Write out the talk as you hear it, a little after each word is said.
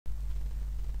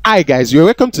Hi guys, you're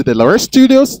welcome to the Lore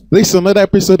Studios. This is another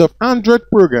episode of Android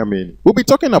programming. We'll be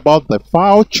talking about the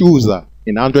file chooser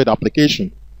in Android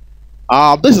application.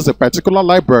 This is a particular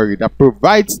library that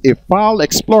provides a file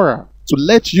explorer to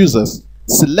let users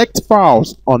select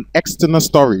files on external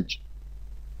storage.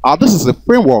 This is a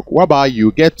framework whereby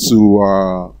you get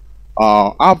to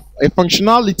have a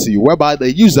functionality whereby the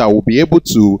user will be able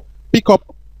to pick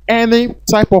up any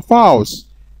type of files,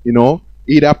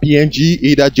 either PNG,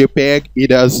 either JPEG,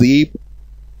 either zip,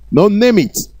 name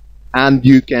it, and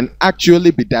you can actually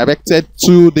be directed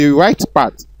to the right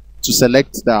path to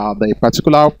select the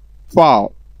particular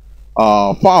file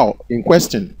in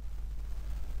question.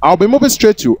 I'll be moving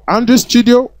straight to Android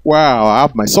Studio, where I'll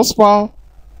have my source file,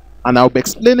 and I'll be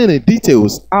explaining in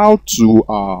details how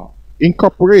to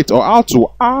incorporate or how to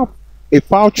have a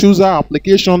file chooser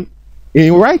application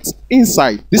right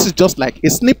inside. This is just like a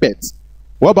snippet,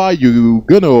 whereby you're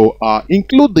going to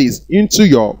include this into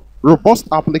your robust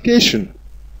application.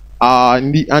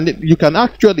 And you can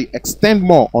actually extend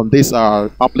more on this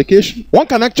application. One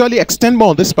can actually extend more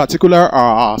on this particular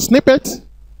snippet,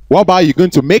 whereby you're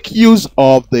going to make use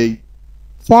of the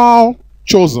file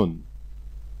chosen.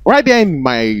 Right there in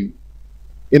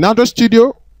Android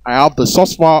Studio, I have the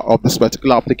source file of this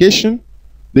particular application.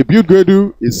 The build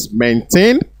Gradle is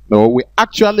maintained. No, we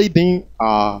actually didn't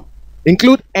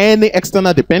include any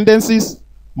external dependencies.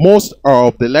 Most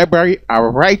of the library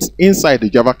are right inside the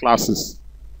Java classes.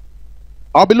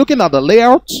 I'll be looking at the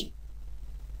layout,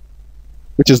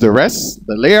 which is the rest,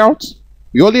 the layout.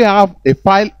 We only have a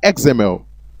file XML,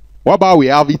 whereby we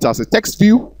have it as a text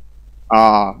view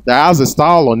that has a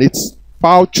style on its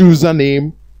file chooser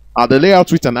name. The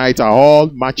layout, width, and height are all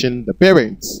matching the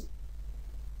parents.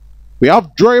 We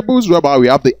have drawables, whereby we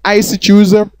have the IC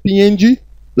chooser PNG,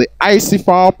 the IC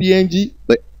file PNG,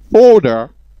 the folder,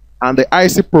 and the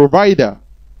IC provider.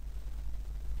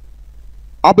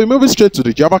 I'll be moving straight to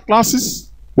the Java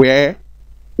classes, where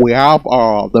we have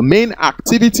the main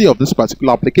activity of this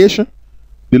particular application,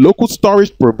 the local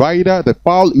storage provider, the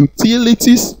file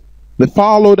utilities, the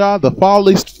file loader, the file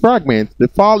list fragment, the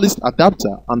file list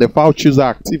adapter, and the file chooser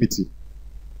activity.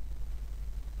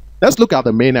 Let's look at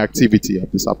the main activity of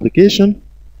this application.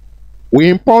 We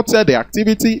imported the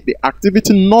activity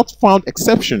not found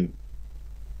exception,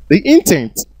 the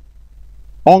intent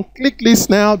on click list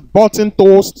now, button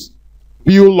toast,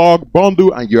 view log,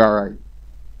 bundle, and URI.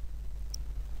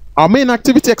 Our main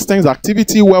activity extends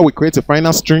activity where we create a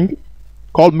final string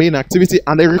called main activity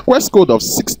and a request code of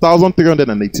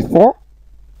 6384.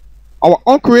 Our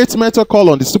onCreate method call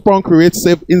on the super onCreate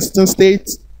save instance state,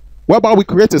 whereby we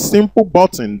create a simple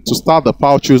button to start the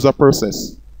file chooser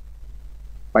process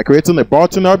by creating a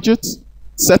button object,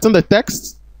 setting the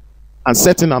text, and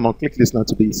setting an onClick listener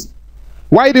to this.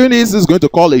 Why doing this is going to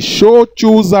call a show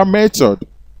chooser method,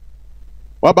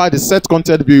 whereby the set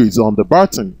content view is on the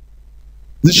button.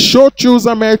 The show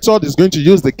chooser method is going to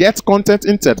use the get content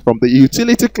intent from the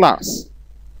utility class.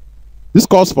 This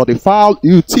calls for the file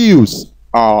utils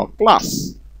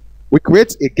class. We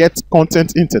create a get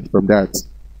content intent from that.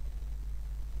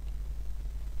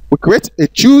 We create a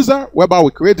chooser, whereby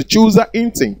we create the chooser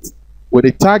intent with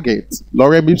a target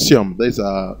lorem ipsum. There's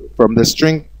from the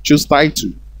string choose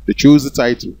title, the chooser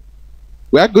title.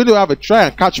 We are going to have a try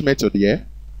and catch method here.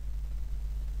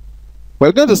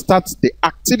 We're going to start the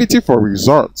activity for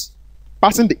results,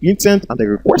 passing the intent and the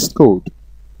request code.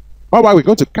 Whereby we're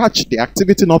going to catch the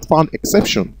activity not found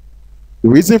exception, the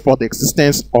reason for the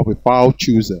existence of a file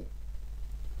chooser.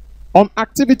 On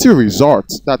activity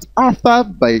results, that after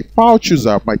the file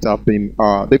chooser might have been,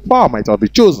 the file might have been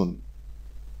chosen,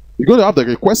 you're going to have the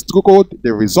request code,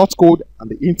 the result code, and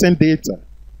the intent data.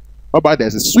 Whereby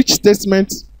there's a switch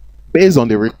statement based on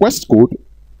the request code.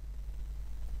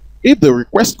 If the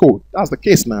request code, that's the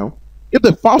case now, if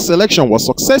the file selection was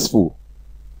successful,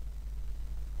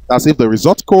 that's if the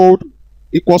result code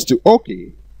equals to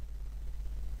OK.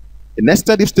 A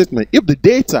nested if statement, if the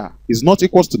data is not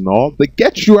equals to null, the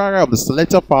get URI of the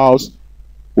selected files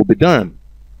will be done.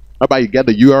 Whereby you get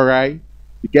the URI,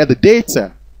 you get the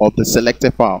data of the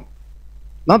selected file.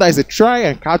 Now there is a try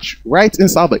and catch right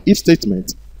inside the if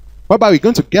statement, whereby we're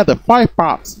going to get the 5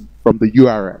 parts from the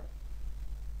URI.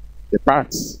 The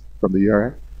parts from the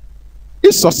URI.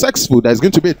 If successful, there's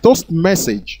going to be a toast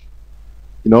message,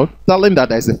 telling that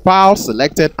there's a file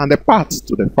selected and the path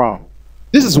to the file.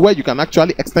 This is where you can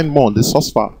actually extend more on the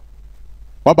source file,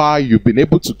 whereby you've been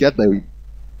able to get the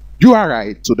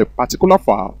URI to the particular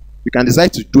file. You can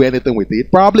decide to do anything with it,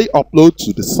 probably upload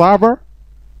to the server,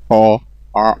 or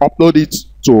upload it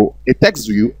to a text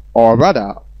view, or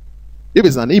rather, if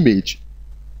it's an image,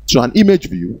 to an image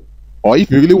view, or if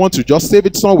you really want to just save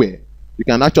it somewhere, You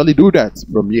can actually do that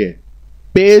from here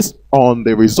based on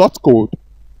the result code,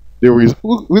 the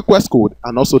request code,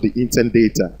 and also the intent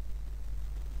data.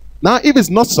 Now, if it's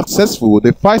not successful,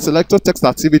 the file selector text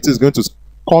activity is going to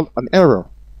call an error.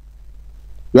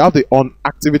 We have the on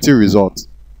activity result.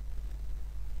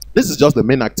 This is just the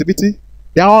main activity.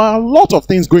 There are a lot of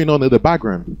things going on in the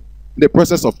background in the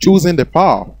process of choosing the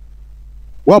file.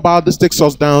 What about this takes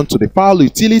us down to the file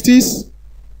utilities,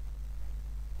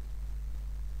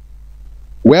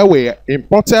 where we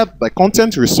imported the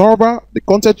content resolver, the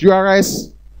content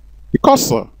URIs, the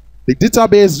cursor, the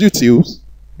database utils,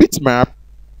 bitmap,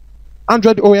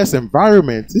 Android OS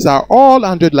environment. These are all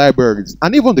Android libraries,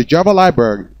 and even the Java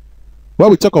library, where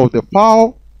we talk about the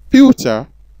file filter,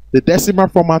 the decimal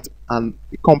format, and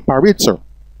the comparator.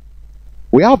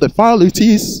 We have the file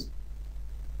utils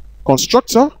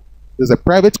constructor. There's a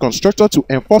private constructor to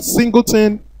enforce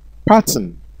singleton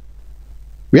pattern.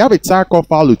 We have a tag called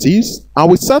file utils,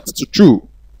 and we set to true,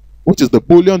 which is the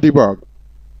Boolean debug.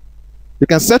 You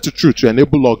can set to true to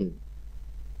enable logging,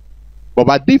 but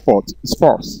by default, it's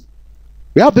false.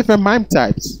 We have different MIME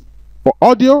types for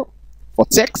audio, for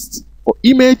text, for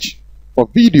image, for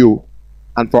video,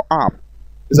 and for app.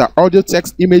 These are audio,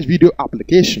 text, image, video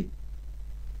application.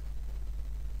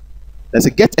 There's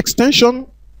a get extension,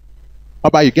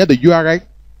 whereby you get the URI.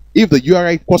 If the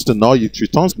URI equals to null, it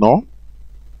returns null.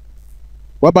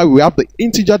 Whereby we have the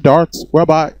integer dot,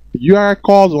 whereby the URI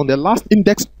calls on the last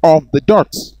index of the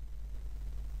dot.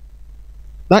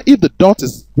 Now, if the dot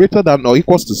is greater than or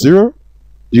equals to 0,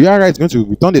 the URI is going to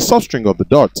return the substring of the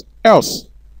dot. Else,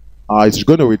 it's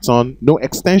going to return no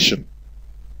extension.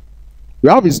 We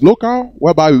have its local,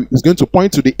 whereby it's going to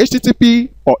point to the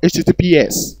HTTP or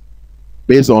HTTPS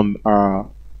based on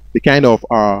the kind of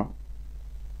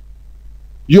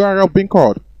URL being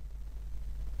called.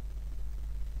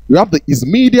 We have the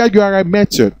isMedia URI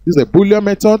method. This is a Boolean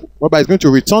method, whereby it's going to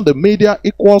return the media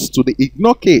equals to the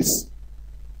ignore case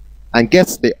and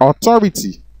gets the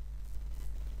authority.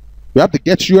 We have the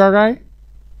get URI.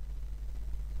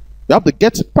 We have the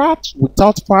get path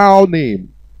without file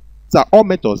name. These are all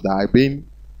methods that are being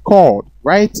called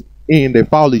right in the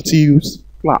file utils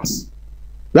class.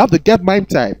 We have the get MIME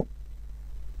type,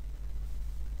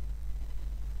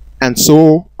 and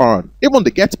so on. Even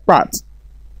the get path,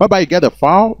 whereby you get the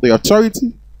file, the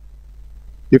authority,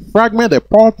 the fragment, the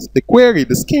port, the query,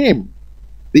 the scheme,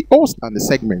 the host, and the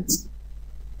segments.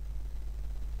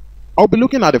 I'll be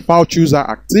looking at the file chooser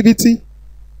activity.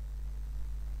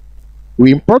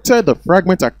 We imported the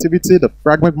fragment activity, the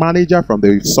fragment manager from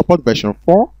the support version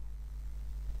 4,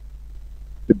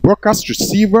 the broadcast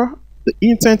receiver, the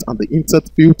intent, and the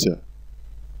intent filter.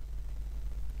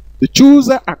 The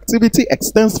chooser activity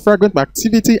extends fragment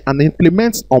activity and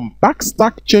implements on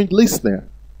backstack change listener,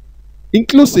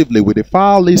 inclusively with the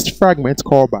file list fragment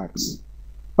callbacks,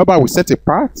 whereby we set a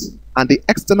path and the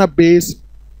external base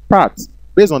path.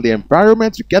 Based on the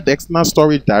environment, you get the external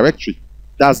storage directory,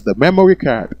 that's the memory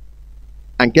card,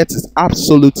 and get its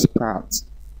absolute path.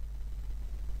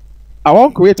 I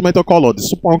want create method called on the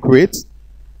super create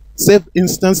save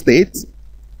instance state,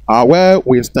 where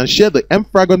we instantiate the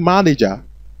mfragment manager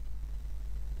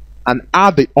and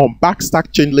add the on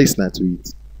backstack change listener to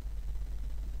it.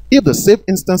 If the save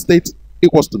instance state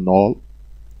equals to null,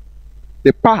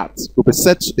 the path will be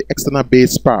set to the external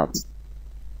base path,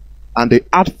 and the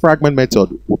add fragment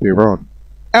method will be run.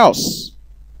 Else,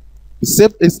 the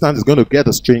saved instance is going to get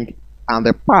the string and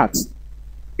the path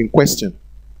in question.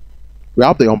 We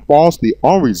have the unpause, the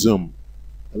unresume,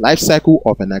 the life cycle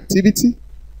of an activity,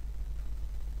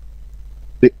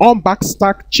 the on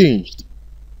backstack changed.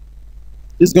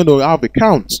 Is going to have a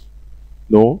count,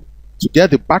 to get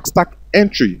the backstack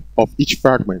entry of each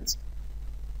fragment.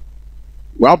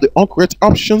 We have the onCreate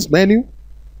options menu,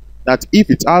 that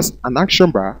if it has an action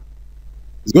bar,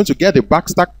 it's going to get the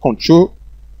backstack control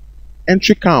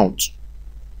entry count.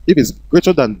 If it's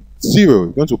greater than 0,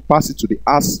 it's going to pass it to the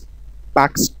as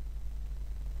backstack.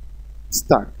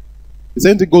 The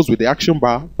same thing goes with the action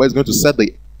bar, where it's going to set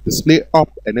the display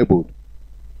up enabled.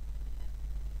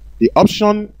 The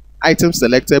option item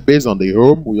selected based on the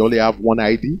home, we only have one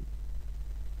ID.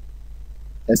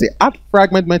 There's an add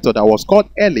fragment method that was called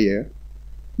earlier.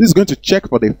 This is going to check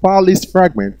for the file list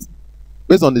fragment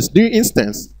based on this new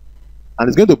instance, and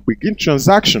it's going to begin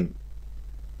transaction.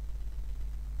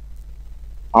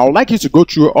 I would like you to go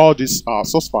through all these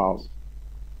source files.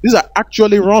 These are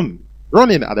actually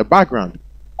running at the background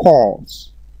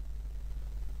calls.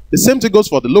 The same thing goes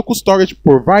for the local storage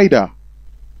provider,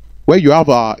 where you have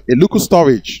a local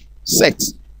storage set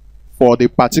for the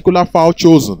particular file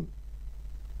chosen.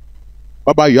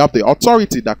 Whereby you have the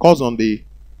authority that calls on the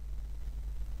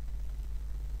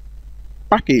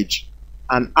package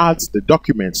and adds the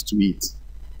documents to it.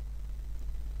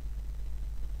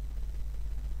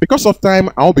 Because of time,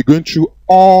 I'll be going through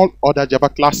all other Java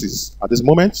classes at this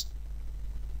moment.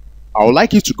 I would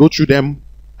like you to go through them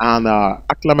and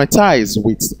acclimatize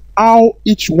with how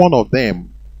each one of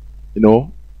them,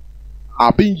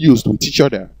 are being used with each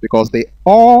other, because they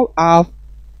all have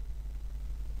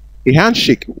a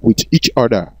handshake with each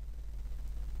other.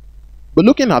 But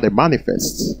looking at the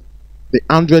manifest, the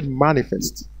Android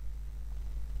manifest,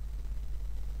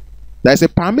 there's a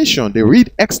permission. They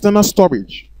read external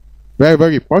storage. Very,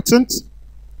 very important.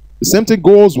 The same thing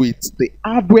goes with the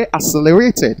hardware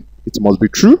accelerated. It must be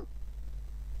true.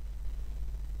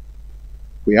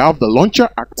 We have the launcher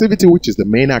activity, which is the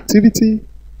main activity.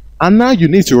 And now you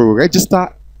need to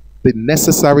register the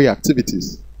necessary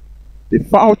activities. The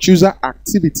file chooser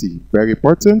activity, very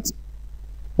important,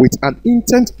 with an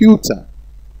intent filter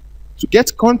to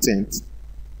get content.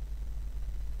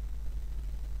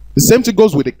 The same thing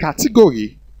goes with the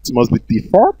category. It must be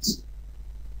default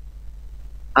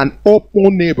and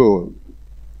openable.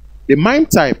 The MIME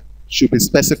type should be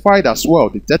specified as well.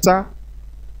 The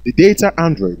data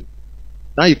Android.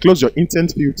 Now you close your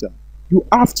intent filter. You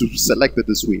have to select it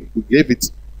this way. We gave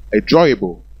it a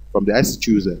drawable from the IC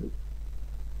chooser.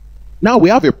 Now we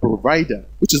have a provider,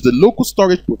 which is the local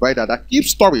storage provider that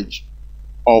keeps storage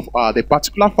of the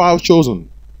particular file chosen.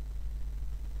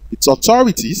 Its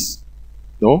authorities,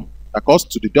 that goes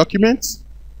to the documents.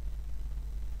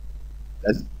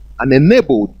 There's an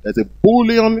enabled, there's a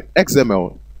Boolean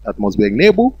XML that must be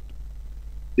enabled.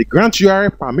 The grant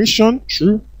URL permission,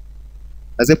 true.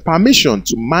 There's a permission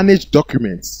to manage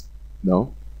documents.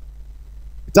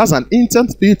 It has an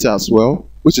intent filter as well,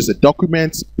 which is a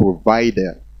document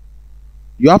provider.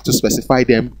 You have to specify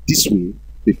them this way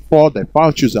before the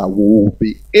file chooser will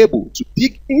be able to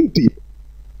dig in deep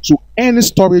to any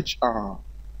storage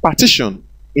partition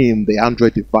in the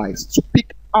Android device to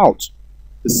pick out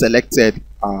the selected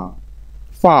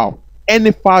file,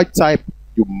 any file type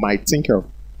you might think of.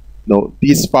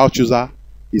 This file chooser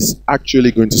is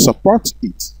actually going to support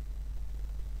it.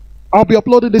 I'll be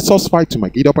uploading this source file to my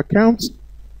GitHub account,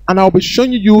 and I'll be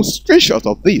showing you screenshots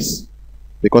of this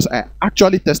because I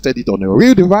actually tested it on a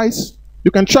real device.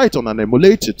 You can try it on an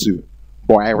emulator too,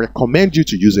 but I recommend you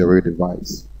to use a real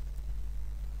device.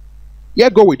 Here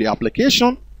go with the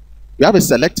application. You have a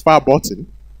select file button.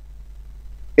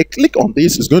 A click on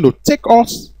this is going to take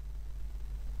us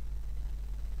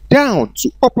down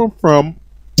to open from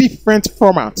different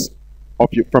formats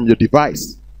from your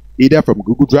device, either from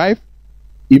Google Drive,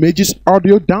 images,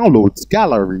 audio, downloads,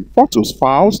 gallery, photos,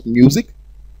 files, music,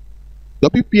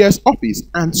 WPS Office,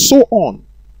 and so on,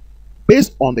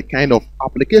 based on the kind of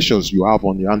applications you have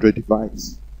on your Android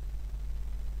device.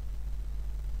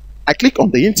 I click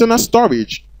on the internal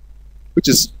storage, which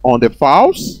is on the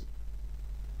files.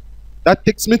 That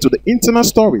takes me to the internal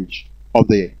storage of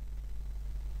the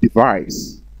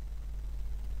device.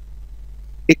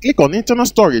 A click on internal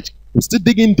storage will still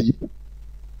digging deep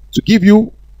to give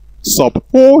you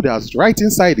subfolders right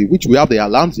inside it, which we have the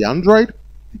alarms, the Android,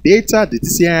 the data, the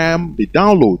DCIM, the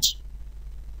downloads.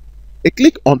 A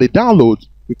click on the download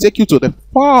will take you to the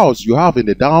files you have in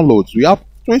the downloads. We have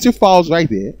 20 files right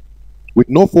there with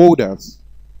no folders.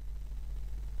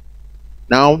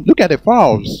 Now look at the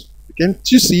files.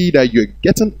 Can't you see that you're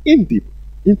getting in deep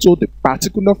into the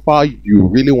particular file you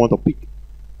really want to pick?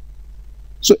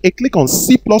 So a click on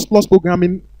C++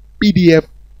 programming PDF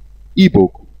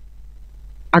ebook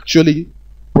actually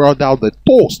brought out the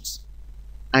toast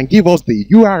and give us the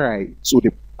URI to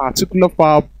the particular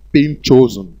file being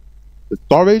chosen. The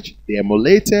storage, the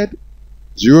emulated,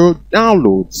 0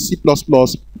 download C++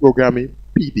 programming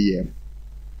PDF.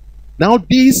 Now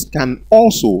these can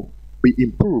also be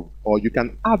improved, or you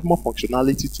can add more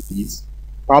functionality to this.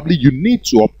 Probably you need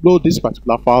to upload this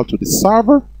particular file to the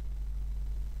server,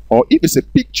 or if it's a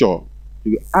picture,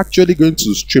 you're actually going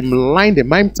to streamline the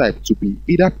MIME type to be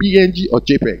either PNG or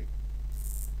JPEG.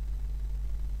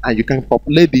 And you can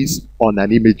populate this on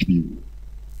an image view.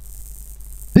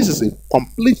 This is a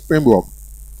complete framework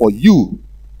for you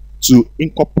to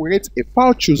incorporate a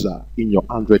file chooser in your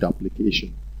Android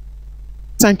application.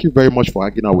 Thank you very much for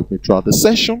hanging out with me throughout the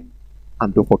session.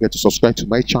 And don't forget to subscribe to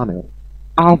my channel.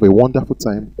 Have a wonderful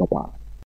time. Bye-bye.